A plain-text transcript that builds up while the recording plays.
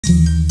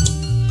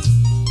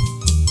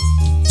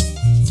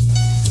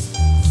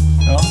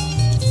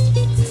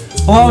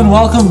Hello and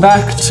welcome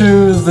back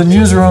to the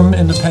Newsroom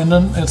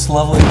Independent. It's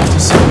lovely to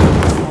see you.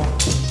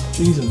 Oh,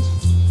 Jesus.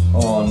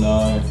 Oh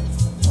no.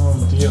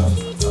 Oh dear.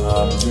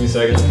 Give me a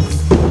second.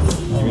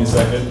 Give me a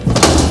second.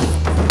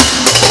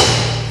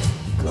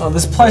 Oh,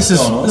 this place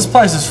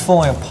is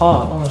falling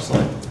apart, honestly.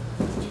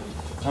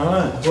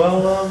 Alright,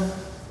 well,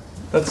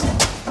 that's...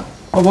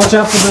 Oh, watch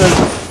out for the...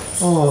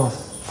 Oh.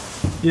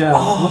 Yeah,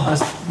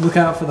 look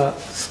out for that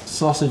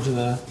sausage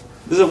there.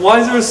 Why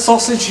is there a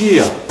sausage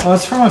here? Oh,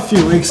 it's from a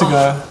few weeks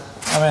ago.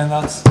 I mean,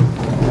 that's...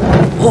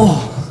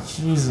 Oh,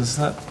 Jesus,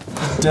 that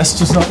desk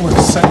does not look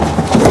safe.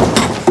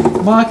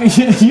 Mark,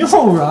 you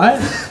alright?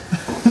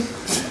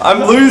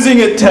 I'm losing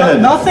it,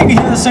 Ted. Nothing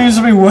here seems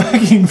to be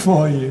working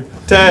for you.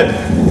 Ted.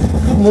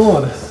 Good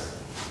Lord.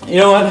 You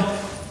know what?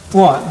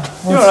 What?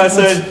 You know what I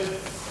said?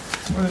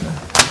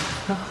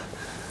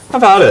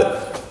 I've had it.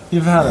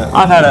 You've had it?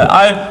 I've had it.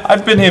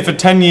 I've been here for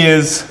 10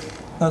 years.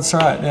 That's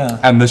right, yeah.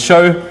 And the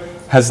show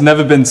has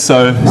never been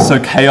so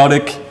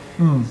chaotic.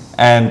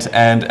 And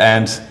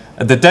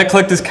the debt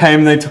collectors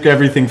came, they took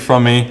everything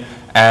from me,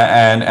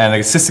 and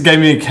a sister gave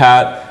me a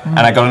cat, and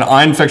I got an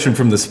eye infection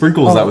from the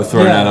sprinkles that were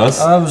thrown at us.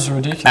 That was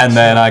ridiculous. And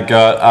then I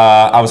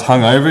was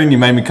hungover, and you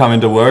made me come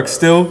into work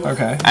still.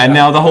 Okay. And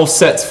now the whole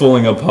set's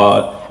falling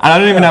apart. And I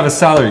don't even have a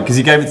salary because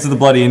you gave it to the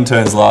bloody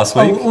interns last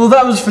week. Oh, well,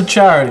 that was for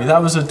charity.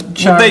 That was a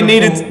charity. But they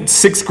needed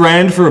 $6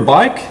 grand for a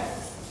bike.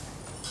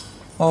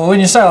 Well, when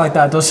you say it like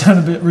that, it does sound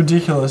a bit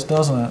ridiculous,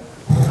 doesn't it?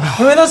 I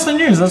mean, that's the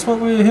news. That's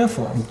what we're here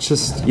for.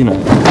 Just, you know.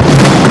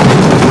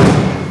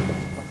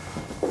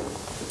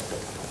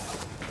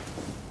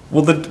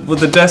 Well,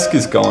 the desk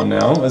is gone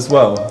now as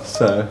well,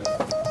 so.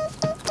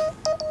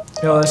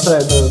 You know, they say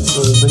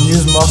the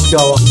news must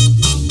go on.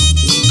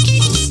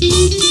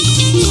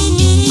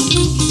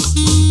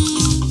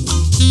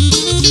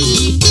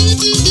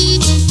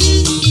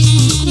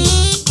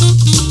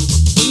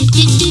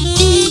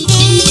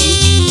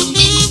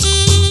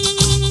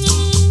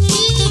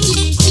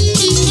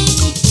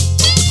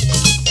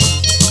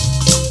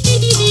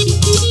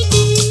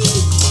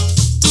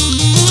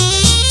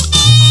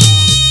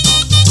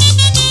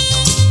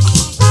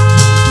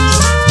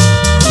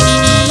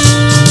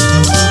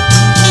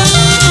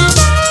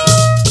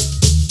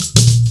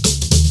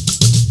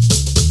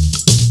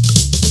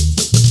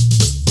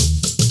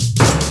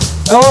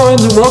 Hello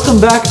and welcome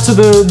back to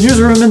the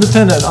Newsroom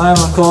Independent. I am,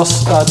 of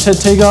course, Ted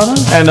Teagarden.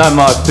 And I'm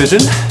Mark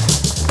Pigeon.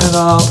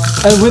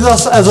 And with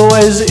us, as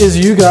always, is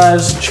you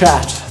guys,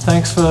 Chat.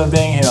 Thanks for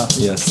being here.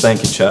 Yes,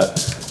 thank you, Chat.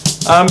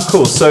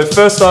 Cool, so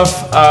first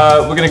off,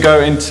 we're going to go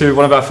into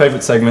one of our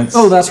favourite segments.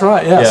 Oh, that's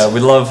right, yes. Yeah, we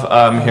love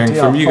hearing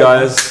from you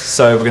guys,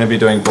 so we're going to be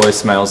doing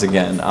voicemails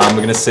again.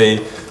 We're going to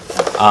see,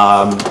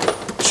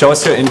 show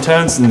us your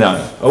interns?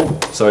 No. Oh,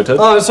 sorry, Ted.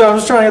 Oh, sorry, I'm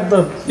just trying to get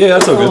the... Yeah,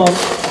 that's all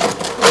good.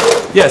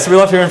 Yeah, so we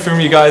love hearing from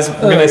you guys.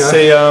 We're going to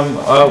see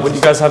what you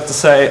guys have to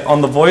say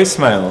on the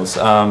voicemails.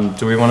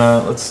 Do we want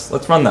to,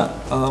 let's run that.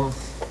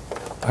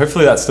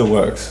 Hopefully that still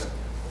works.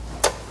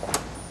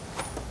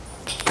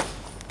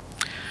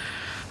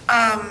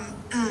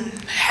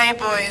 Hey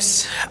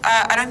boys,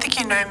 I don't think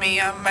you know me.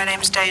 My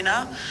name's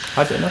Dana.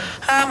 Hi, Dana.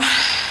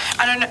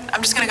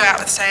 I'm just going to go out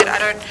with saying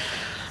I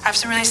have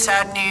some really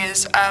sad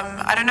news.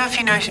 I don't know if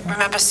you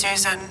remember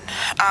Susan,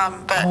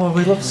 but... Oh,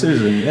 we love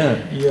Susan,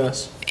 yeah.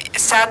 Yes.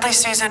 Sadly,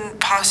 Susan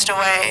passed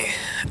away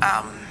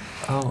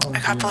a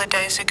couple of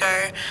days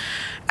ago,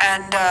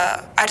 and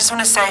I just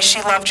want to say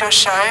she loved your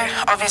show,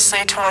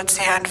 obviously towards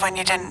the end when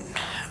you didn't...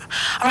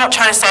 I'm not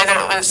trying to say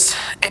that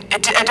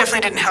it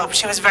definitely didn't help.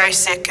 She was very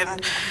sick,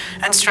 and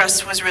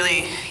stress was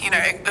really,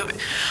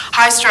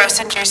 high stress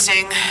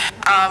inducing,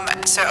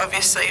 and so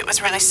obviously it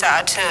was really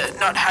sad to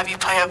not have you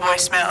play her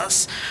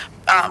voicemails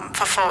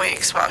for 4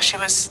 weeks while she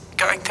was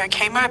going through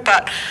chemo,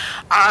 but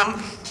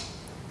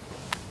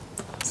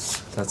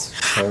that's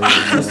horrible.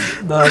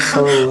 That's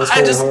horrible.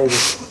 That's horrible.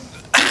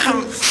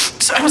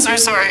 I'm so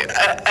sorry.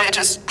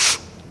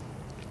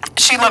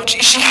 She loved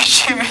you.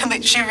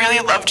 She really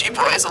loved you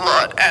boys a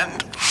lot,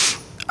 and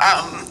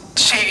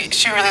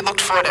she really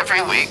looked forward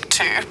every week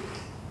to.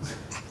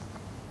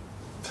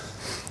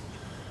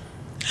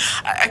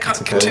 I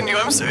can't continue.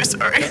 I'm so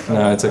sorry.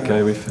 No, it's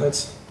okay. We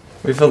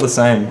feel the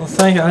same. Well,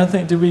 thank you. I don't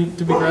think did we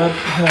grab?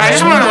 I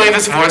just wanted to leave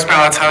this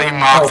voicemail and tell you,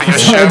 Mark, that your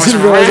show was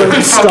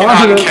really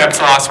fucking unkept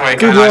last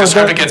week, and I just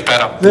hope it gets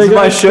better.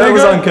 My shirt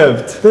was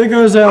unkept. There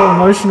goes our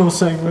emotional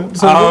segment.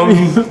 So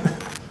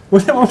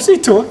what was he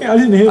talking? I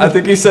didn't hear. I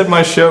think he said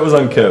my shirt was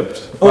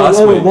unkept last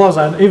week. It was.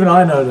 Even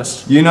I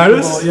noticed. You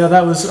noticed? Well, yeah,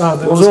 that was.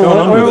 What was going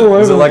on with it?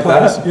 Was it like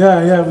that?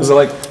 Yeah. Was it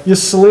like your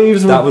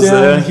sleeves were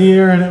down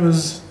here, and it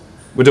was.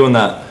 We're doing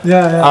that.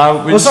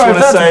 Yeah. We just sorry,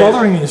 want to say.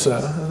 Bothering you, sir.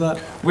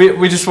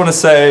 We just want to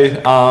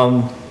say,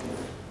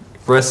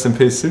 rest in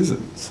peace,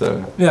 Susan.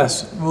 So.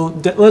 Yes. Well,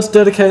 let's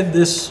dedicate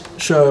this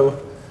show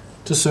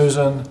to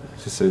Susan.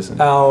 To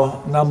Susan.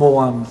 Our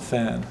 #1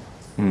 fan.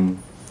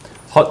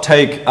 Hot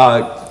take.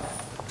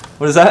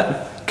 What is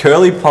that?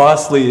 Curly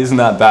parsley isn't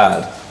that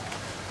bad.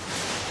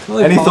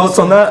 Any thoughts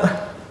on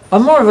that?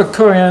 I'm more of a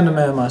coriander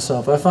man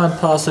myself. I find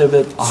parsley a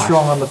bit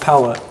strong on the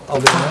palate. I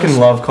fucking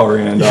love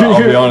coriander, I'll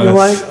be honest. You're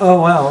like, oh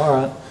wow,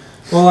 alright.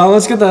 Well,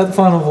 let's get that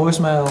final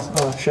voicemail,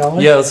 shall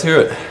we? Yeah, let's hear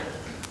it.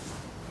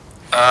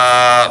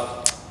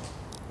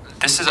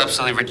 This is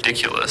absolutely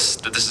ridiculous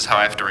that this is how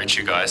I have to reach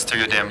you guys, through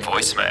your damn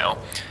voicemail.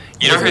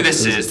 You know who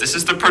this is? This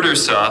is the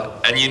producer,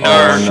 and you know...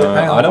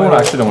 Oh no, I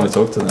actually don't want to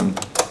talk to them.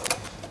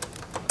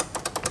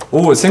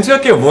 Oh, it seems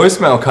like your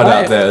voicemail cut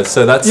out there,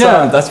 so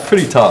that's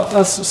pretty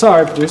tough.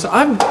 Sorry, producer.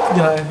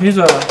 He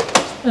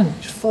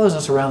just follows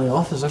us around the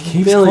office.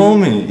 Keeps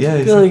calling me.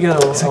 Yeah, barely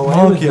get away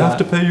Mark, with you that. have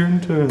to pay your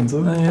interns.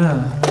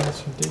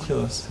 That's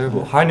ridiculous.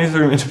 Terrible. Hi,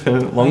 Newsroom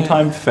Independent,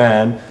 long-time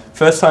fan,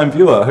 first-time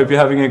viewer. Hope you're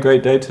having a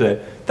great day today.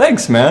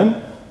 Thanks,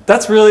 man.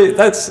 That's why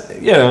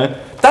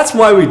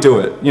we do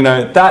it. You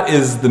know, that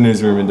is the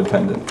Newsroom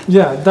Independent.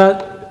 Yeah, is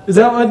that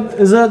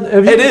is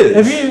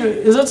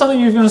that something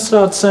you're going to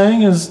start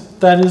saying?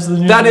 That is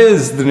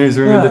the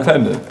Newsroom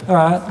Independent. All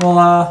right.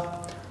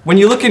 Well, when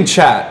you look in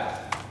chat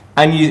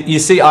and you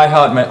see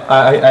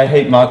I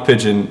hate Mark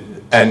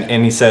Pigeon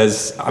and he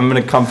says I'm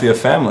going to come for your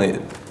family,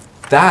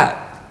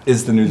 that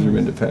is the Newsroom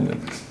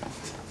Independent.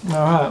 All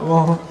right.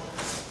 Well,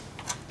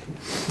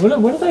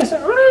 what did they say?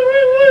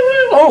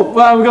 Oh,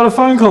 wow, we got a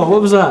phone call.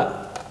 What was that?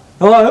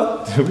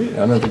 Hello? Did we?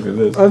 I don't think we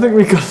did. I think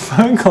we got a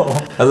phone call.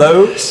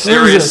 Hello?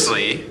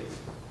 Seriously?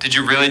 Did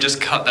you really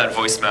just cut that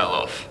voicemail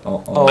off?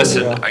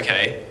 Listen,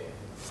 okay.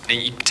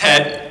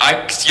 Ted,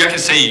 I can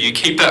see you. You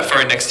keep that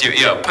phone next to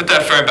your ear. Put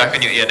that phone back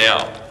on your ear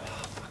now.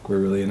 We're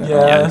really in it.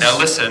 Yeah, now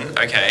listen,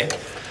 okay.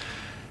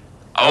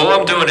 All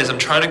I'm doing is I'm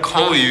trying to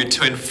call you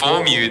to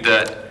inform you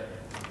that...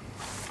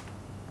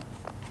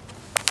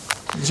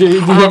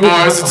 Hello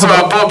boys, it's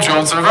Bob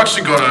Johnson. I've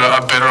actually got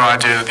a better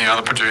idea than the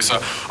other producer.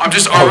 I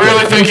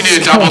really think you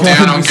need to double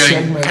down on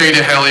getting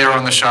Peter Hellier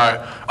on the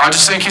show. I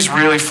just think he's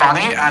really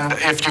funny, and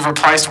if you've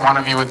replaced one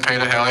of you with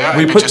Peter Hellier,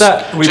 it'd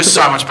be just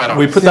so much better.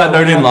 We put that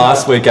note in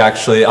last week,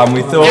 actually.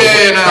 We thought...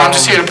 I'm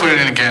just here to put it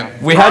in again.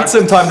 We had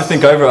some time to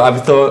think over it. I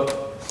thought...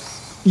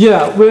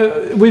 Yeah,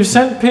 we've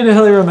sent Peter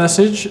Hellier a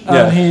message, and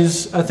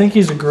I think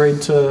he's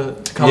agreed to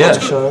come on the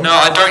show. No,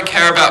 I don't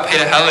care about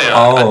Peter Hellier.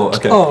 Oh,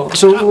 okay.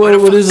 So what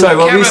is it? So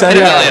what were you saying?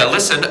 Peter Hellier,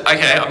 listen,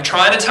 okay, I'm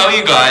trying to tell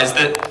you guys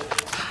that...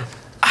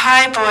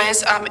 Hi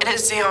boys, it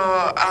is your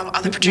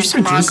other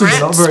producer Margaret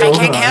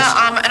speaking here,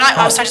 and I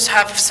also just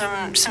have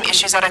some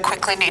issues that I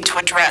quickly need to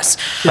address.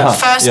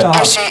 First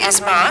issue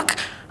is Mark.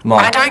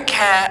 I don't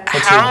care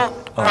how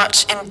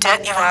much in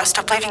debt you are,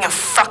 stop leaving a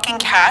fucking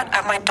cat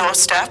at my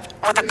doorstep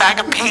with a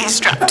bag of peas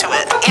strapped to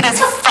it. It is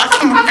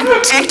fucking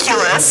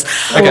ridiculous.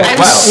 Okay,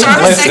 I'm so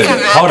sick of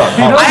it. Hold on.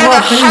 I have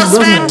a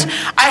husband,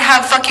 I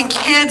have fucking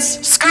kids.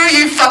 Screw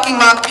you, fucking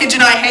Mark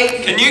Pigeon, I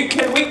hate you.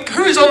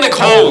 Who's on the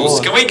calls?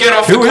 Can we get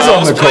off the calls, Who is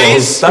on the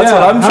please? calls? That's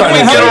what I'm trying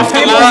to get off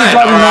the line,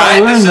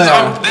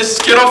 alright? This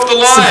get off the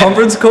line. It's a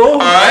conference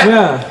call? Alright?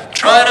 Yeah.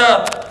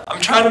 I'm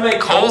trying to make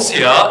calls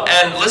here,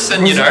 and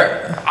listen, you know,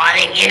 I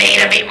think you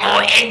need a bit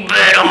more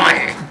Egbert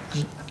on.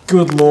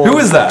 Good lord. Who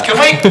is that? Can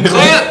we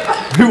clear?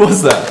 Who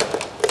was that?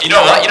 You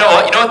know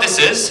what this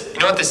is? You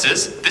know what this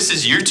is? This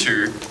is you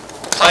two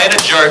playing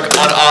a joke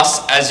on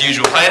us as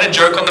usual, playing a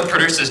joke on the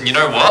producers, and you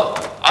know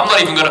what? I'm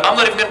not even gonna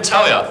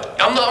tell you.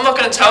 I'm not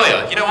gonna tell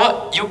you. You know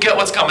what? You'll get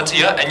what's coming to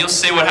you, and you'll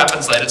see what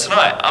happens later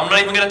tonight. I'm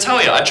not even gonna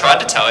tell you. I tried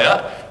to tell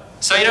you.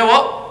 So you know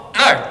what?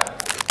 No.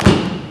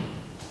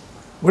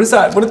 What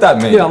did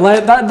that mean? Yeah,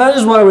 that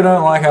is why we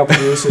don't like our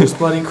producers.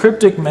 Bloody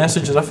cryptic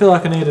messages. I feel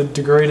like I need a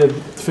degree to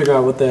figure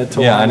out what they're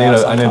talking about.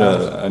 Yeah,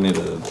 I need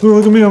a.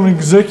 Look at me, I'm an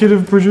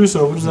executive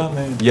producer. What does that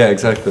mean? Yeah,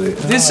 exactly.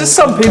 There's just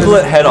some people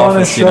at head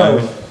office, you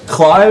know.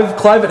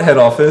 Clive at head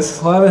office.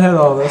 Clive at head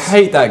office.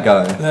 Hate that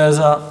guy. There's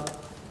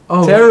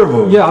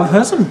terrible. Yeah, I've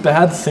heard some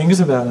bad things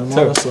about him.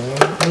 Honestly,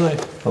 really.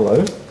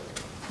 Hello.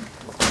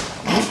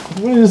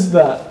 What is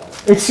that?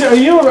 Are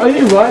you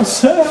right,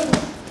 sir?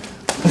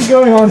 What's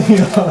going on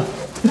here?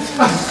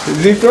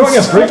 Is he throwing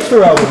a brick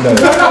through our window?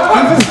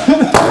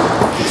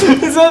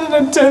 Is that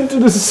an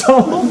attempted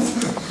assault?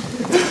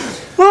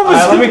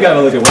 Let me go have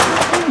a look at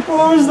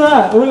what was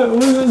that? What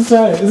does it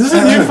say? Is this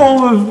a new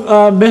form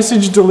of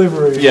message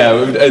delivery? Yeah,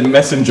 a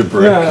messenger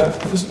brick. Yeah,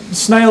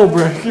 snail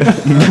brick.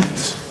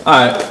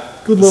 Alright.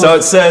 Good luck. So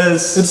it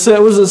says...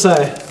 What does it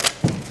say?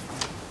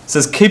 It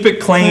says, keep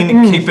it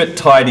clean, keep it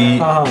tidy,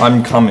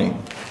 I'm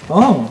coming.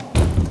 Oh.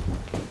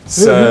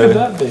 So, who could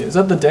that be? Is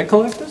that the debt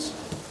collectors?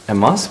 It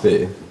must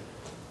be.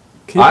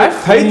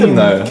 I've paid them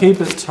though.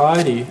 Keep it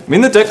tidy. I mean,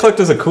 the debt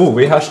collectors are cool.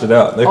 We hashed it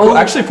out. They're cool.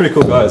 Actually pretty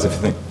cool guys, if you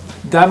think.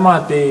 That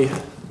might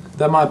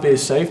be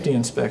safety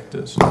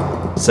inspectors.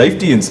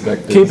 Safety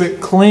inspectors? Keep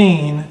it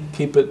clean,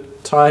 keep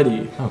it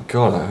tidy. Oh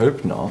god, I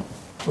hope not.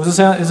 Is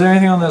there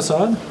anything on their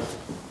side?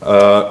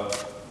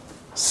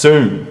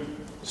 Soon.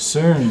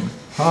 Soon.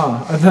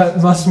 And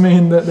that must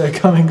mean that they're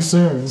coming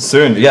soon.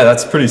 Soon, yeah,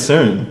 that's pretty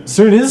soon.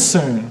 Soon is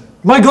soon.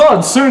 My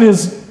god, soon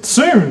is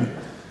soon!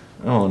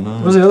 Oh no.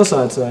 What does the other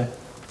side say?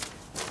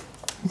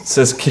 It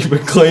says keep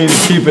it clean,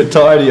 keep it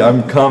tidy,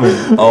 I'm coming.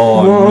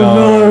 Oh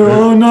no.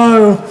 Oh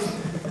no.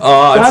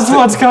 That's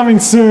what's coming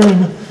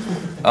soon.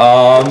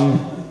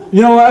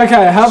 You know what?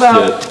 Okay, how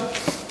about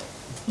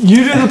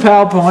you do the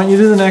PowerPoint, you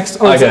do the next.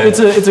 Oh, Okay.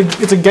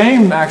 It's a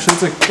game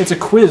actually. It's a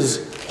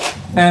quiz,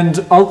 and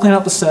I'll clean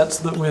up the sets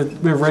so that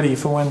we're ready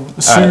for when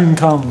soon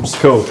comes.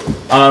 Cool.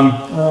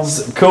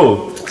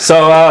 Cool.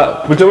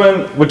 So we're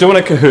doing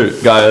a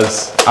Kahoot,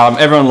 guys.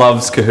 Everyone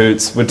loves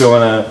Kahoots. We're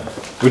doing a.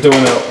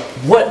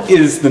 What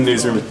is the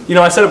Newsroom? You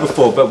know, I said it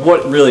before, but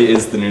what really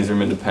is the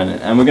Newsroom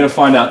Independent? And we're going to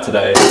find out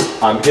today.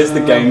 Here's the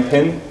game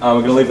pin. We're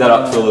going to leave that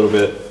up for a little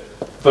bit.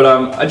 But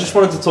I just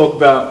wanted to talk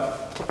about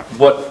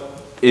what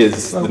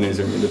is the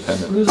Newsroom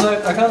Independent.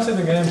 I can't see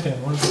the game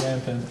pin. What is the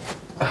game pin?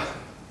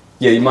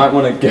 Yeah, you might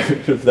want to get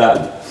rid of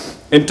that.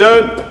 And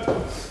don't.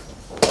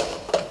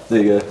 There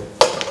you go.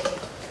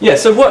 Yeah.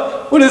 So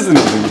what is the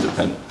Newsroom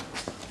Independent?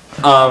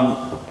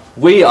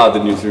 We are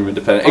the Newsroom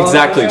Independent.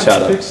 Exactly,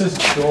 Chatter. Fix this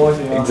door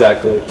here.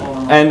 Exactly.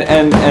 And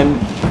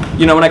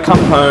you know, when I come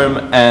home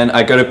and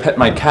I go to pet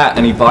my cat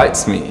and he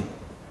bites me,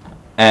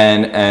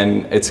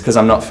 and it's because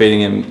I'm not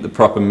feeding him the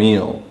proper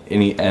meal,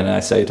 and I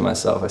say to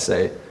myself, I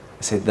say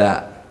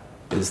that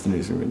is the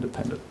Newsroom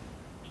Independent.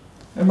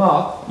 Hey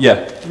Mark.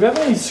 Yeah. Do you have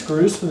any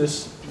screws for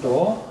this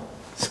door?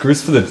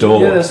 Screws for the door.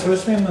 Yeah, they're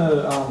supposed to be in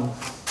the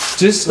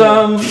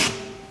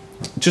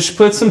Just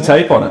put some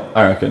tape on it,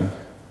 I reckon.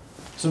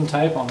 Some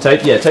tape on it.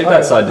 Tape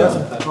that side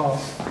down.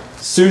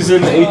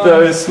 Susan,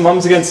 Ethos,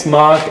 Mums Against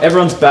Mark,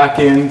 everyone's back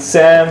in.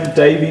 Sam,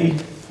 Davey,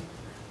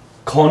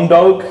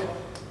 Condog.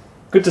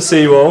 Good to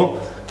see you all.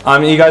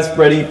 Are you guys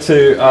ready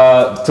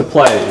to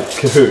play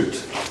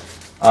Kahoot?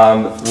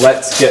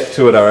 Let's get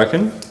to it, I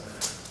reckon.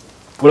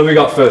 What have we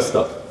got first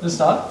up? Let's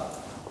start.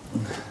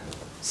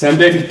 Sam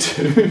Davey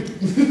 2.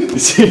 You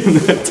see him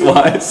there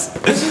twice.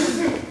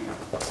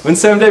 When's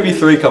Sam Davey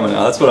 3 coming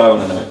out? That's what I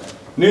want to know.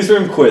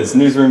 Newsroom Quiz.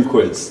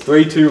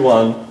 3, 2,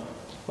 1.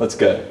 Let's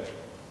go.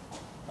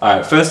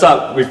 Alright, first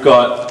up we've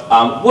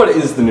got, what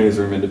is the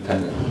Newsroom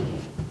Independent?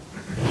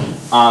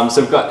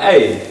 So we've got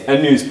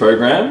A news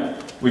program.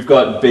 We've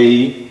got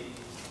B,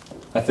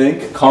 I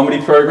think, a comedy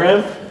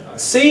program.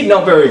 C,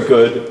 not very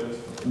good.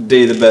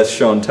 D, the best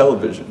show on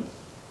television.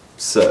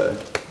 So,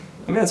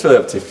 I mean, that's really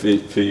up to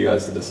for you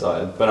guys to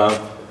decide. But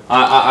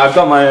I've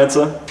got my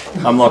answer.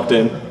 I'm locked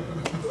in.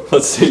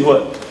 Let's see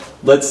what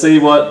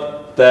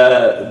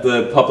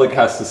the public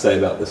has to say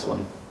about this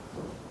one.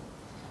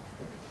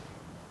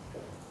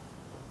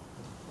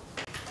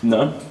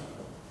 No?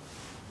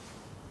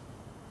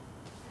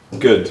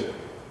 Good.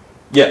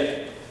 Yeah.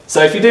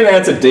 So if you didn't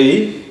answer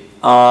D,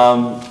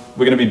 we're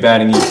going to be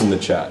banning you from the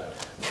chat.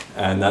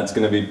 And that's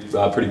going to be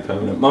pretty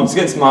permanent. Mums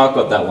Against Mark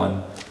got that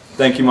one.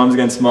 Thank you, Mums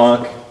Against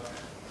Mark.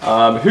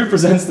 Who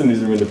presents the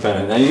Newsroom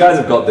Independent? Now you guys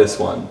have got this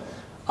one.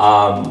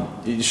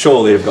 You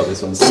surely have got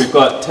this one. So we've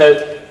got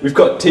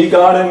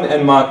Teagarden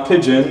and Mark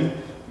Pigeon.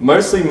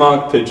 Mostly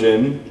Mark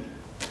Pigeon.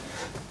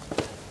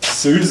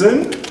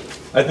 Susan,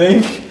 I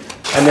think.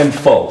 And then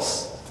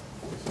false.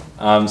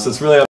 So it's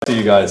really up to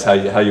you guys how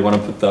you want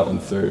to put that one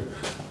through.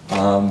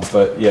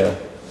 But yeah.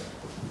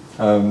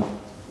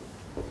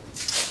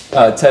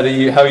 Ted,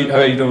 how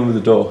are you doing with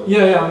the door?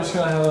 Yeah, I'm just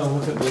gonna have a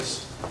look at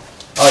this.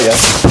 Oh yeah.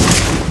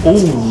 Oh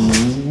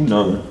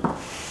no.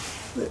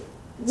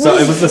 So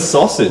it was the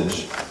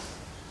sausage.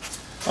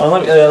 Oh,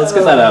 let's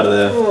get that out of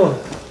there.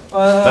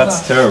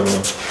 That's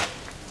terrible.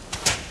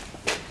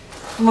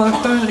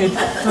 Mark, don't.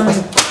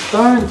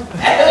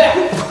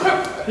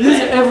 It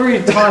is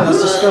every time.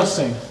 It's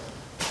disgusting.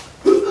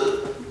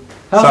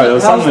 Sorry, there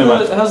was something in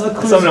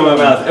my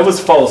mouth. It was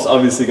false,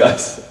 obviously,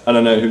 guys. I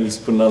don't know who's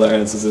putting other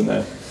answers in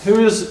there.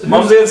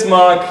 Mums Against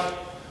Mark,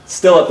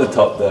 still at the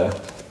top there.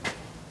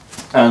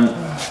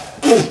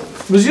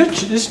 Was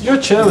your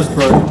chair was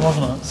broken,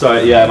 wasn't it?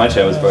 Sorry, yeah, my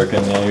chair was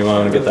broken. Yeah, you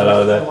want to get that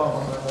out of there.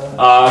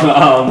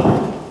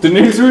 The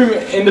Newsroom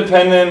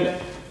Independent,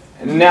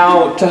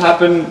 now to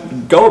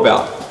happen, go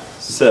about.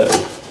 So,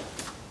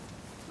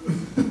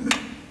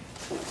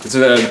 it's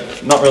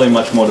not really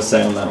much more to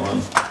say on that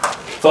one.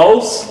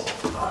 False.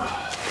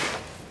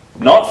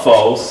 Not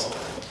false.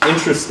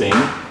 Interesting.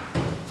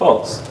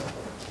 False.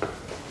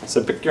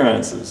 So pick your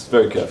answers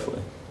very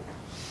carefully.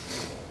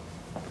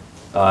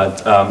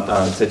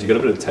 Ted, you got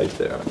a bit of tape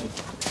there on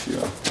you.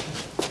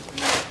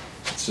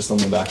 It's just on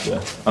the back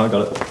there. Oh, I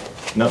got it.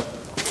 No.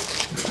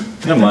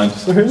 Never mind.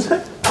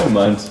 Never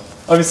mind.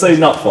 Obviously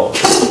not false.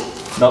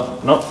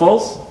 Not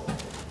false?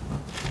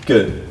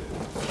 Good.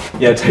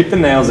 Yeah, take the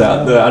nails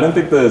out. I don't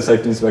think the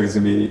safety inspector's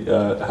going to be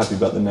happy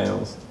about the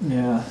nails.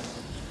 Yeah.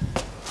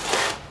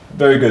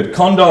 Very good.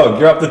 Condog,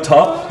 you're up the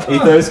top.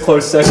 Ethos,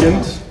 close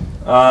second.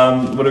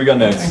 What do we got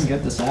next? I can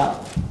get this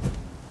out.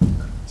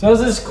 So how's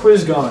this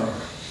quiz going?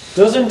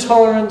 Is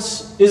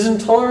intolerance?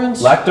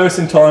 Lactose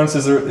intolerance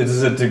is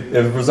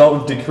a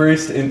result of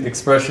decreased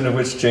expression of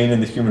which gene in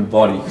the human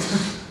body.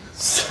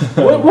 So,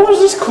 what was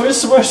this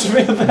quiz supposed to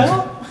be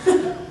about?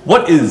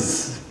 What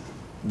is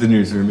the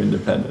Newsroom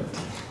Independent?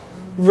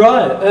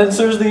 Right, and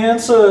so is the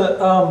answer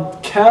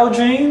cow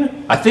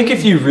gene? I think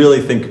if you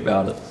really think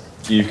about it,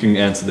 you can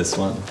answer this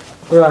one.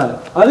 Right,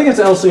 I think it's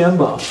LCN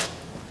bar.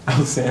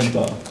 LCN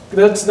bar.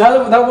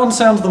 That one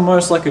sounds the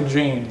most like a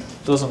gene,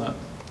 doesn't it?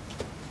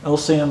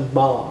 LCM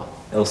bar.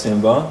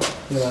 LCM bar?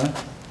 You know?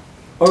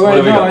 Oh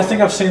wait, no, I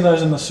think I've seen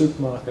those in the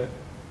supermarket.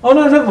 Oh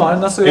no, never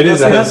mind. That's it.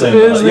 Is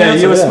LCM bar. Yeah,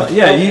 you were smart.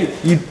 Yeah,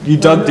 you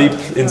dug deep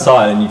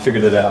inside and you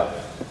figured it out.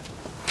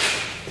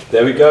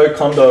 There we go,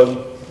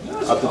 condom.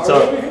 Up the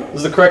top. This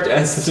is the correct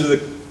answer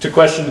to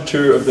question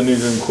 2 of the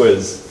Newsroom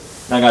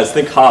Quiz. Now guys,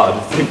 think hard.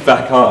 Think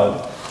back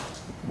hard.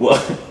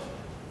 What?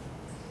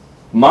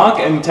 Mark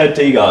and Ted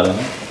Teagarden.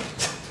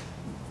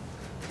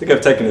 I think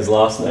I've taken his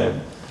last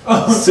name.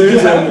 Oh,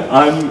 Susan,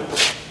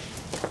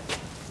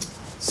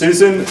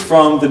 Susan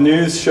from the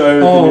news show,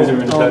 the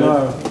Newsroom Independent.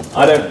 Oh, no.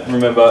 I don't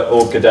remember,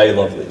 or G'day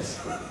Lovelies.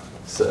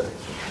 So.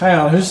 Hang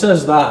on, who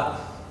says that?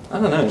 I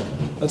don't know.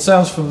 That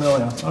sounds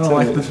familiar. I don't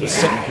like the...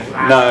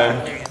 No.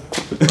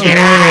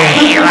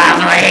 G'day,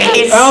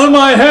 lovelies! Out of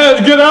my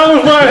head! Get out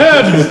of my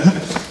head!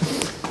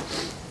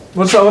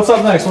 What's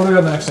up next? What do we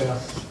got next here?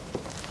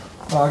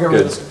 Oh, I'll get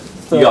rid of this.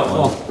 You got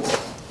one.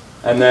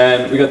 And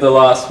then we got the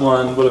last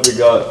one. What have we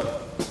got?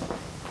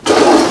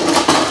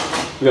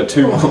 We got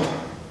 2 more.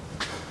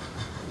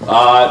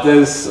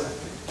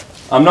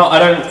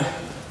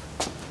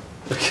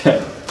 Okay,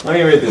 let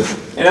me read this.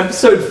 In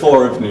episode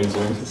 4 of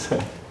Newsroom,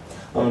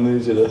 I'm gonna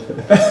need you to.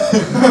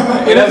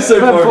 In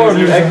episode 4 of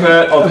Newsroom,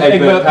 Egbert of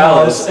Egbert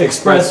Palace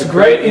expressed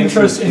great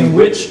interest in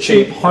which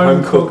cheap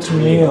home-cooked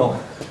meal.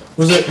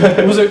 Was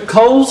it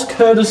Coles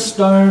Curtis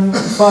Stone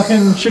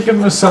fucking chicken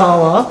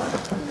masala?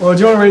 Or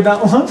do you want to read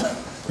that one?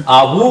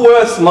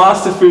 Woolworths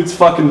Master Foods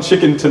fucking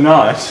chicken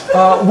tonight.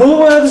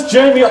 Woolworths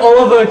Jamie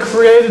Oliver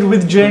created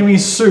with Jamie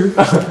soup.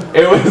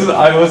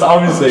 I was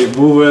obviously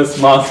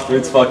Woolworths Master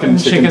Foods fucking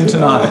chicken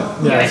tonight.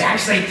 Yes. It was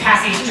actually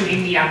Passage to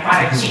India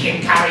butter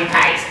chicken curry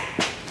paste.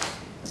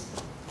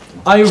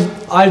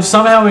 I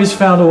somehow he's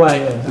found a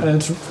way in,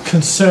 and it's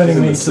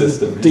concerning me to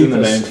system. the deepest.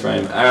 It's in the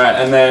mainframe. Alright,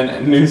 and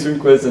then Newsroom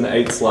Quiz, an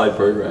 8-slide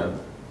program.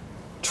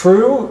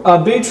 True,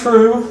 be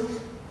true,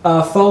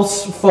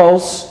 false,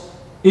 false.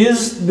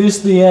 Is this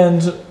the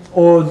end,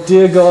 or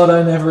dear God,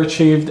 I never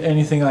achieved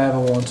anything I ever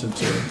wanted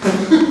to?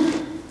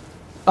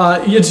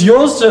 It's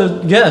yours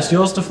to guess,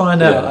 yours to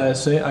find out. I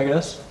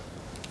guess.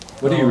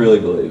 What do you really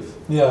believe?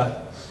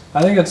 Yeah,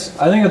 I think it's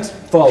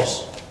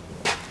false.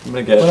 I'm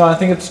gonna guess. No, I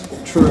think it's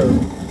true.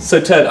 So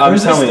Ted,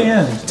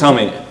 tell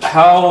me,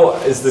 how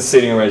is this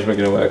seating arrangement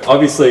going to work?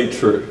 Obviously,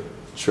 true.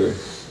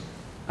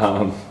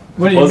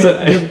 What do you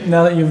mean?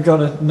 Now that you've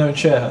got no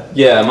chair?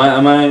 Yeah,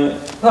 am I?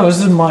 No, this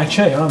is my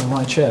chair. You're not in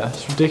my chair.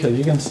 It's ridiculous.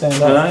 You can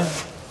stand up. Can I?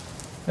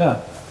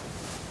 Yeah.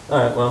 All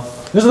right. Well.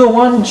 This is the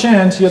one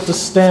chance you have to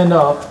stand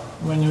up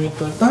when you eat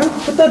the. Don't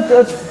put that.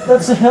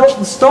 That's a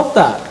hell. Stop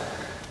that.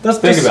 That's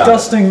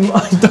disgusting.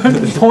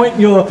 Don't point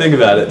your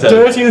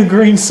dirty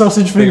green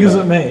sausage fingers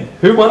at me.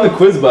 Who won the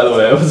quiz, by the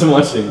way? I wasn't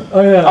watching.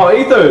 Oh yeah. Oh,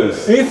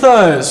 Ethos.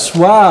 Ethos.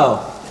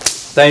 Wow.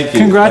 Thank you.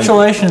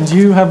 Congratulations. Thank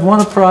you. You have won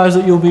a prize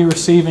that you'll be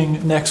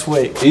receiving next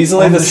week.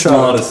 Easily the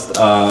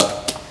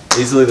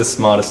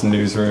smartest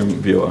newsroom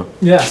viewer.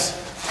 Yes.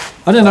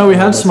 I didn't know we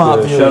had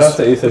smart viewers. Shout out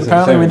to Ethos.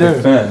 Apparently we do.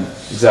 Fan.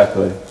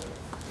 Exactly.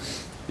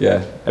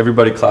 Yeah.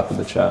 Everybody clap in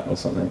the chat or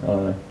something. I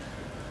don't know.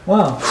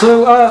 Wow.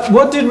 So,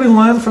 what did we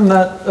learn from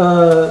that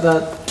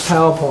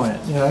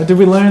PowerPoint? You know, did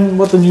we learn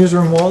what the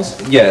newsroom was?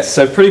 Yeah.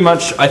 So pretty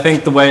much, I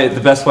think the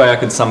best way I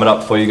could sum it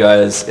up for you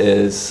guys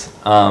is,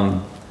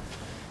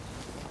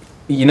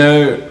 you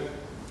know,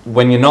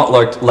 when you're not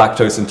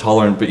lactose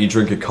intolerant, but you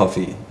drink a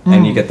coffee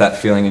and you get that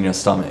feeling in your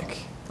stomach.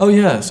 Oh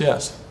yes,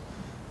 yes.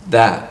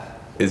 That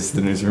is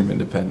the Newsroom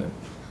Independent.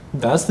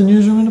 That's the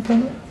Newsroom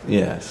Independent?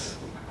 Yes.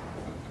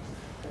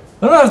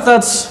 I don't know if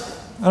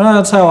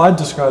that's how I'd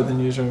describe the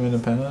Newsroom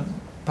Independent.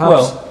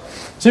 Perhaps. Well,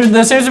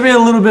 there seems to be a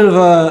little bit of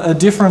a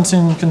difference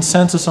in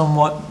consensus on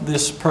what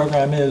this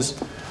program is.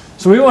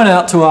 So we went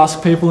out to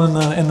ask people in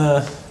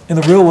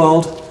the real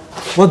world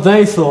what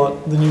they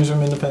thought the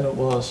Newsroom Independent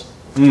was.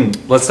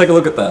 Let's take a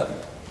look at that.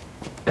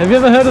 Have you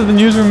ever heard of the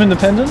Newsroom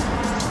Independent?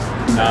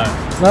 No.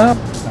 No?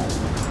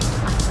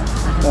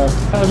 No.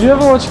 Have you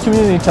ever watched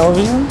community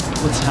television?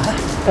 What's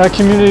that?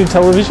 Community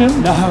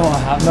television? No, I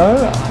haven't.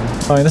 No?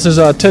 This is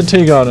Ted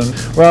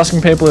Teagarden. We're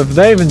asking people if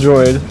they've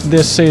enjoyed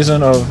this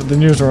season of the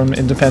Newsroom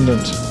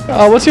Independent.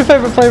 What's your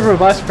favourite flavour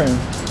of ice cream?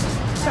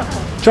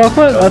 Chocolate.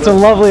 Chocolate? That's a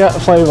lovely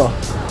flavour.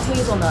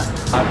 Hazelnut.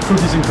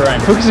 Cookies and cream.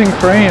 Cookies and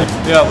cream.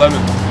 Yeah,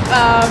 lemon.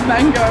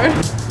 Mango.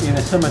 In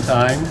the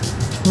summertime,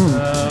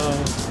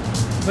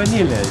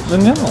 vanilla.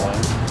 Vanilla.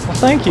 Well,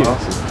 thank you.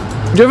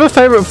 Awesome. Do you have a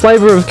favourite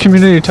flavour of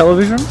community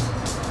television?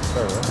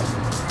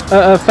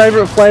 A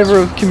favourite flavour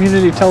of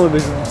community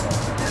television?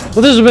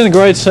 Well, this has been a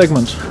great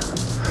segment.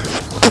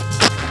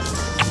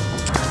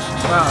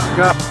 Wow,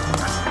 God.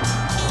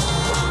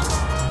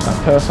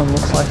 That person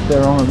looks like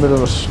they're on a bit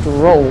of a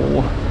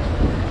stroll.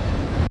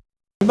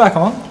 Back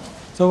on.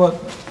 So what?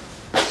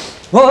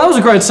 Well, that was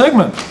a great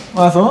segment,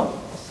 I thought.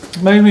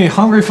 Made me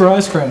hungry for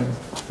ice cream.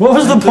 What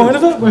was the point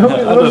of it? I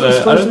don't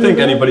know. I don't think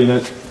anybody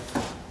knows.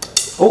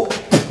 Oh,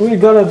 we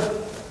got a...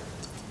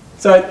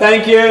 So,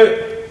 thank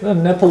you. A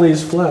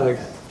Nepalese flag.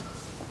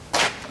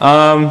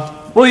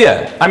 Well,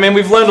 yeah. I mean,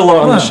 we've learned a lot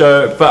on the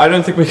show, but I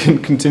don't think we can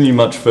continue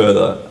much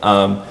further.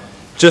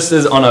 just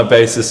as on a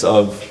basis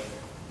of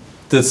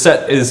the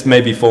set is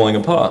maybe falling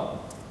apart.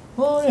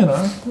 Well, you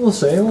know, we'll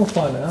see. We'll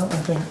find out. I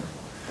think.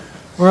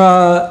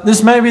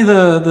 This may be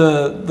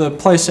the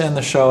place to end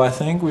the show. I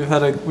think we've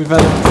had a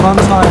fun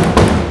time.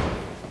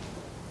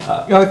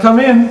 Come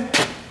in.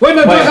 Wait,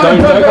 no,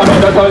 don't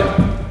come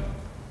in.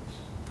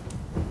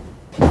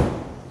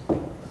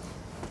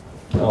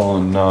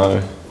 Oh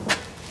no.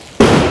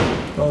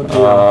 Oh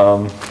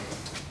dear.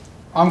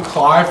 I'm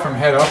Clive from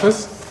head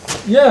office.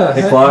 Yeah.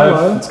 Hey Clive,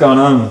 hello. what's going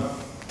on?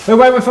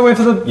 Wait for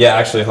the. Yeah,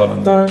 actually, hold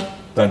on.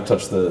 Don't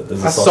touch the.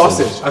 There's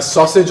A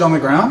sausage on the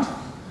ground.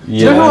 Yeah. Do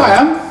you know who I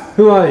am?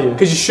 Who are you?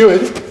 Because you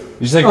should.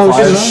 You say Because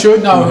Clive? you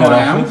should know who I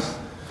am.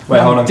 Wait,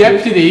 hold on.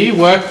 Deputy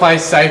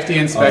Workplace Safety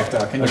Inspector.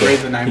 Can you read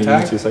the name Can you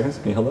tag? give me 2 seconds?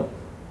 Can you hold that?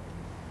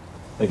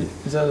 Thank you.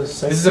 Is that a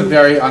safety? This is a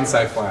very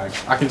unsafe flag.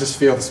 I can just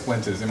feel the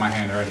splinters in my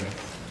hand already.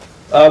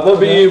 What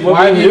were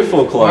you here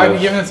for, Clive? Why have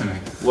you given it to me?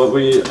 What were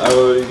you?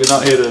 You're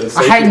not here to.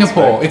 I hate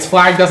Nepal. Its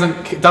flag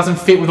doesn't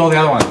fit with all the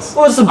other ones.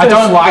 Well, it's the best. I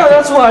don't like it.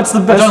 That's why it's the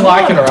best. I don't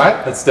like it,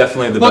 alright? That's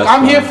definitely the Look, best.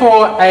 I'm here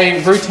for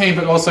a routine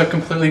but also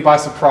completely by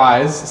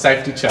surprise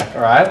safety check,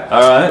 alright?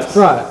 Alright.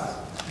 Right.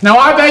 Now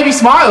I may be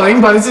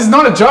smiling, but this is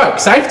not a joke.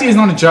 Safety is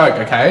not a joke,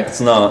 okay? It's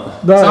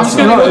not. No, So I'm just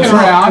going to be looking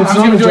around. I'm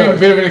going to be doing joke. a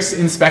bit of an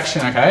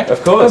inspection, okay?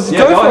 Of course.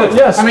 Yeah, Go for it.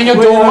 Yes. I mean, your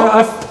Wait, door.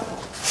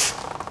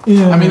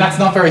 Yeah. I mean, that's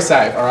not very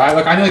safe, alright?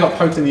 Look, I nearly got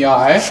poked in the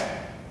eye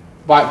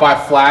by a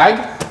flag.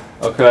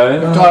 Okay.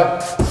 We've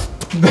got...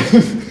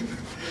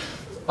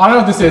 I don't know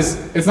what this is.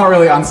 It's not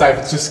really unsafe,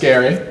 it's just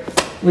scary.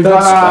 We've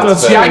got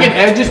That's jagged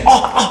edges.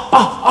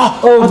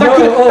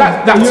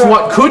 That's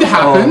what could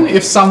happen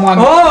if someone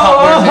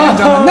cut their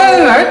hands on the...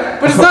 No,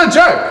 but it's not a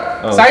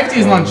joke. Safety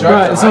is not a joke.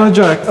 Right, it's not a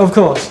joke, of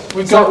course.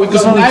 We've got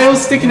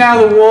nails sticking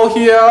out of the wall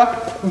here.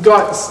 We've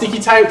got sticky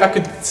tape that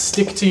could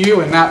stick to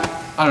you, and that,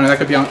 I don't know, that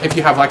could be on if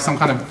you have like some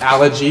kind of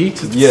allergy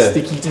to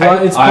sticky tape.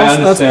 Right, I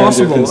understand that's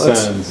your possible.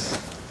 concerns.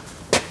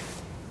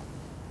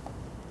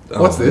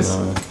 What's this?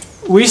 No.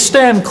 We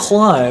stand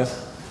Clive.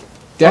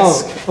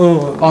 Desk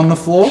on the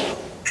floor.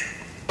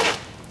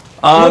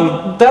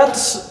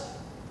 That's.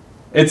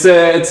 It's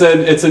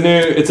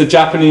a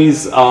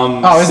Japanese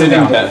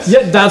sitting desk.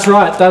 Yeah, that's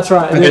right.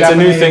 It's a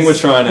new thing we're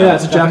trying out. Yeah,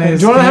 it's a Japanese.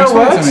 Do you want to know how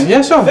it works?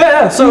 Yeah, sure.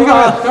 Yeah. So, go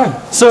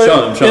ahead. So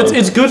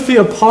it's good for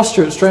your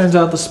posture. It straightens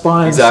out the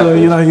spine.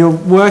 Exactly. So you're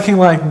working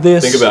like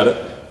this. Think about it.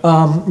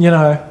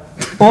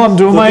 I'm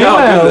doing my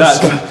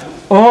emails.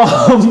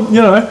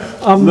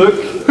 Look.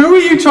 Who are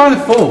you trying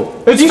to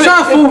fool? Are you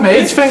trying to fool me?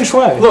 It's feng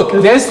shui. Look,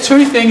 there's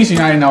two things you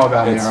need to know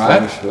about me, It's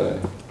alright? feng shui.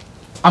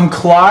 I'm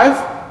Clive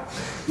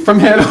from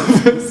head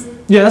office.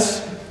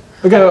 Yes.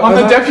 Okay. I'm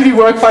the Deputy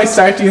Workplace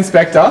Safety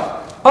Inspector.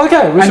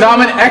 Okay. And I'm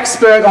an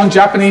expert on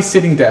Japanese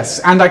sitting desks,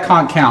 and I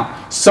can't count.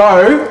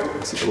 So,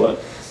 What?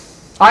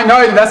 I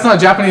know that that's not a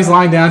Japanese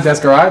lying down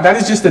desk, alright? That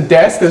is just a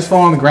desk that's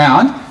fallen on the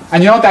ground.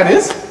 And you know what that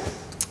is?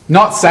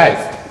 Not safe.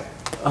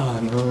 Oh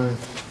no.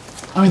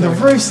 I mean, the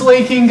roof's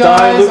leaking,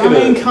 guys. look at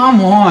it.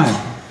 Come on.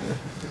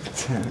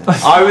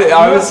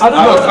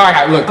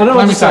 Look,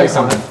 let me tell you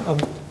something.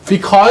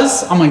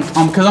 Because I'm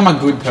a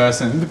good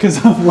person, because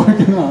I've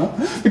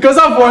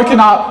woken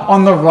up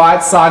on the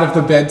right side of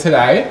the bed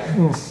today,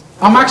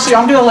 I'm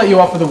gonna let you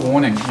off with a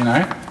warning, you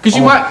know? Because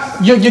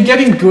you're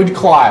getting good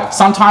Clive.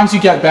 Sometimes you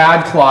get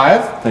bad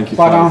Clive. Thank you,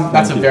 But Clive.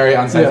 that's a very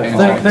unsafe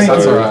answer. thank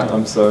That's you. alright.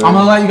 I'm sorry. I'm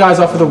gonna let you guys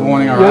off with a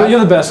warning, alright? You're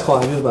the best,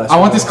 Clive. You're the best. I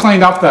want this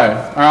cleaned up though,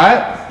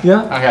 alright?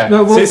 Yeah. Okay.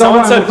 No, well, See,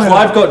 someone don't said worry, we'll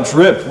Clive got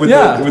drip with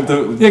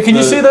the Yeah, can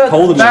you see that?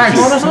 cold Thanks.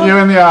 images. You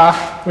in the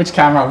which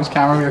camera? Which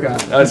camera are we looking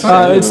at?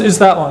 It's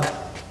that one.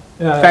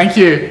 Yeah. Thank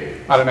you.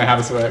 I don't know how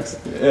this works.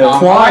 Yeah. I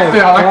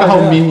like the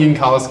whole minion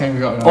color scheme we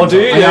got. Oh, do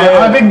you?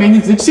 I'm a big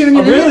Minions. Did you see the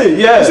new video? Really?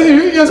 Yeah. Did you see the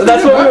video?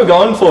 That's what we were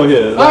going for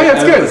here. Oh, yeah,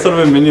 it's good. Sort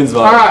of a Minions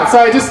vibe. All right,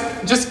 so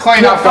just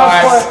clean up,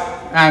 guys,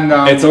 and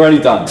It's already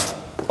done.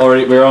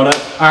 Already, we're on it.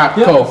 all right,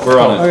 cool. We're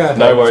on it. Okay.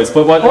 No worries.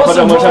 But what?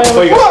 Awesome, Watch out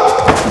before you go.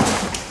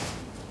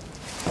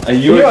 Are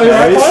you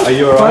okay? Are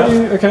you alright?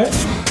 Okay.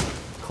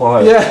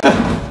 Clive.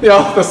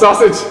 Yeah, the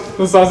sausage.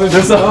 The sausage.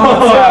 The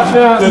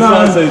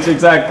sausage,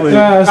 exactly.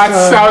 Yeah,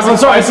 Sorry,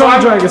 it's not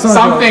a joke. It's not a joke.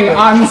 something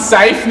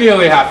unsafe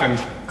nearly happened.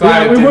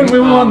 Glad We it wouldn't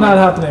didn't. want that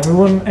happening. We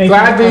wouldn't.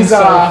 Glad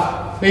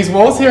these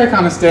walls here are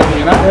kind of sturdy,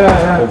 you know.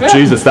 Yeah.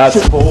 Jesus, that's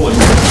falling.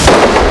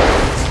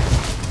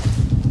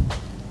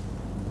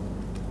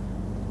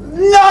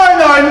 No!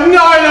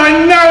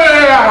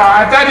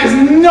 That is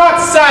not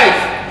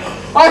safe.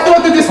 I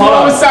thought that this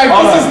wall was safe.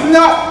 This is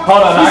not.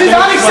 Hold on. This is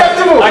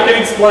unacceptable. I can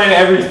explain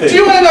everything. Do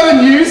you want to know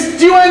the news?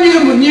 Do you want to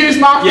know the news,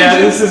 Mark? Yeah,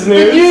 this is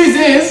news. The news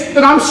is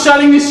that I'm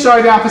shutting this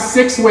show down for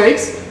 6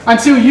 weeks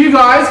until you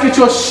guys get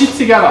your shit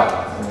together.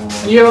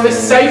 And you get all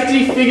this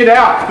safety figured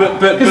out.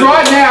 Because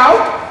right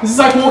now, this is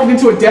like walking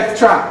into a death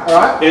trap,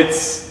 alright?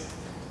 It's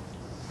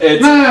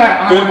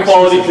No. good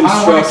quality I don't want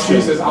construction.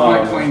 excuses. I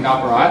want it cleaned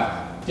up, alright?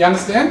 You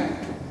understand?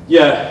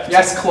 Yeah.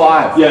 Yes,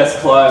 Clive. Yes,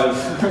 Clive.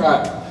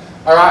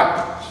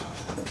 Alright.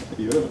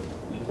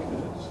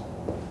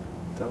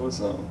 That was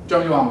Do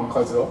you want me to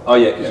close the door? Oh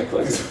yeah,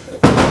 close it.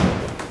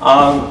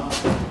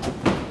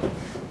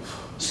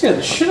 scared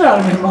the shit out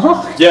of me,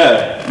 Mark.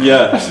 Yeah.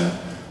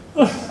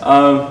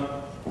 I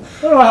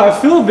don't know how I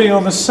feel being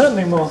on this set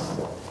anymore.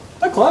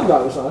 That Clive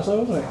guy was nice,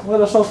 though, wasn't he?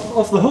 Let us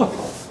off the hook.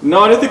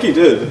 No, I don't think he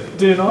did.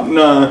 Do you not?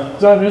 No.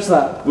 Did I miss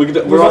that?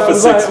 We're off for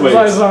 6 weeks.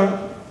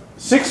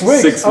 6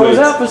 weeks? 6 weeks. I was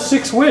out for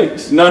 6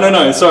 weeks.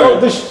 No, sorry.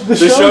 The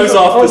show's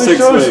off for 6 weeks.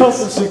 The show's off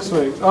for 6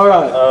 weeks.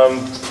 Alright.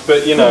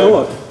 But you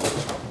know.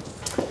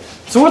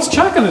 So what's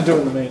Chuck gonna do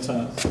in the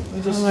meantime?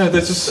 They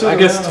just I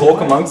guess, talk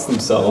amongst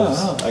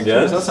themselves. I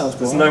guess. That sounds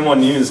There's no more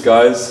news,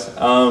 guys.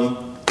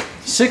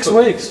 6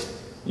 weeks.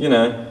 You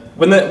know,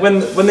 when the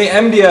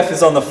MDF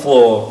is on the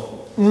floor,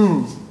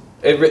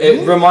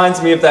 it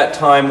reminds me of that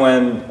time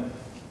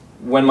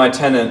when my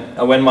tenant,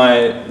 when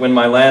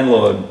my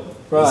landlord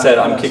said,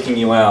 "I'm kicking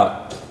you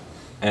out,"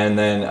 and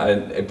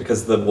then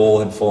because the wall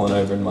had fallen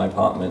over in my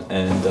apartment,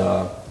 and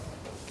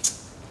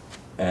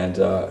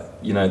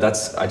you know,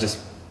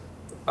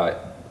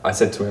 I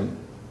said to him,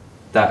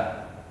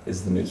 that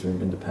is the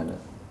Newsroom Independent.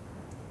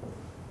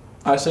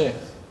 I see.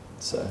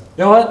 So.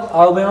 You know what?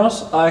 I'll be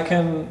honest. I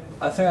think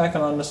I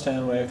can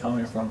understand where you're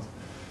coming from.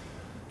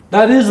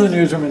 That is the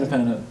Newsroom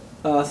Independent.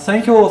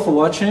 Thank you all for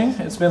watching.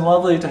 It's been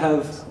lovely to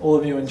have all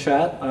of you in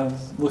chat. I'm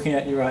looking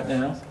at you right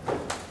now.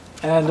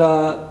 And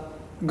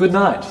good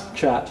night,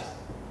 chat.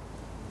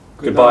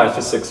 Goodbye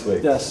for 6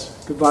 weeks. Yes.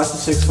 Goodbye for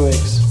 6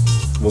 weeks.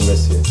 We'll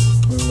miss you.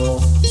 We will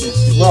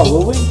miss you. Well,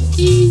 will we? I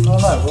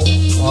don't know. Will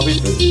we? I'll be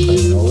busy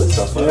playing all this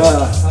stuff. Yeah,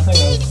 I think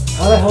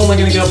how the hell am I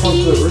going to get up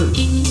onto the roof?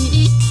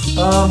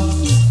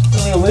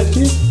 Can I lift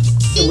you?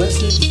 You lift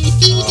you?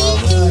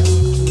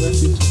 Lift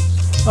you.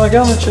 Oh,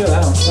 get on the chair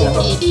down.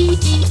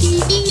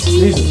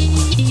 Jesus.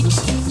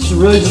 This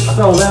really just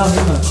fell down,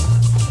 didn't it?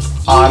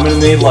 I'm going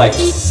to need like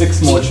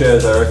 6 more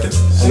chairs, I reckon.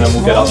 And then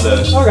we'll get up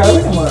there. Okay,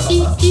 we can work on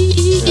that.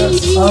 Yeah.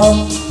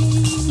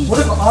 What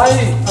if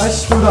I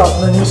stood up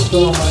and then you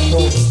stood on my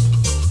shoulders?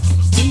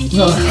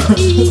 No.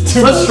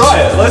 Let's try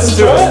it. Let's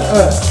do it.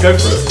 Go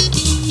for it.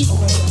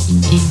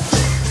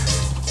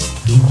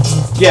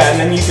 Yeah, and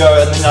then you go,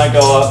 and then I go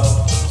up,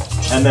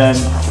 and then.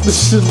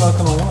 This is not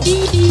gonna work.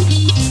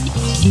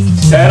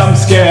 Dad, I'm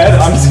scared.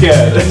 I'm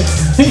scared.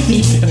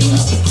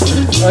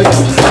 Okay.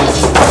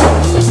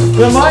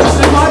 There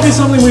might be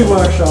something we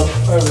workshop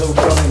over the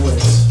coming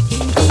weeks.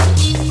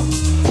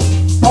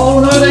 Oh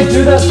no, they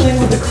do that thing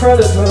with the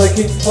credits where they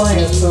keep playing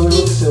it so we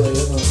look silly,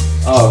 isn't it?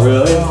 Oh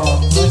really? Oh,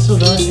 are you still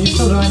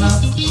doing that?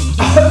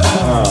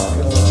 Oh.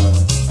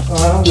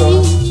 Alright, I'm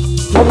going.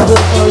 What was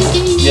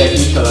it? Yeah, can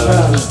you shut that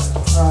up?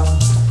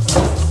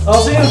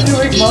 I'll see you in a few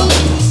weeks, Mark.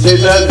 See you,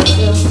 Dad.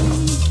 Yeah.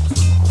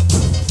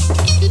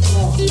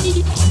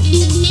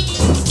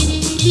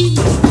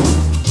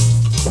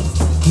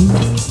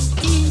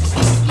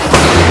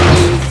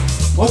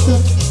 What's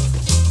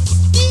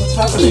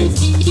happening?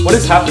 What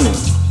is happening?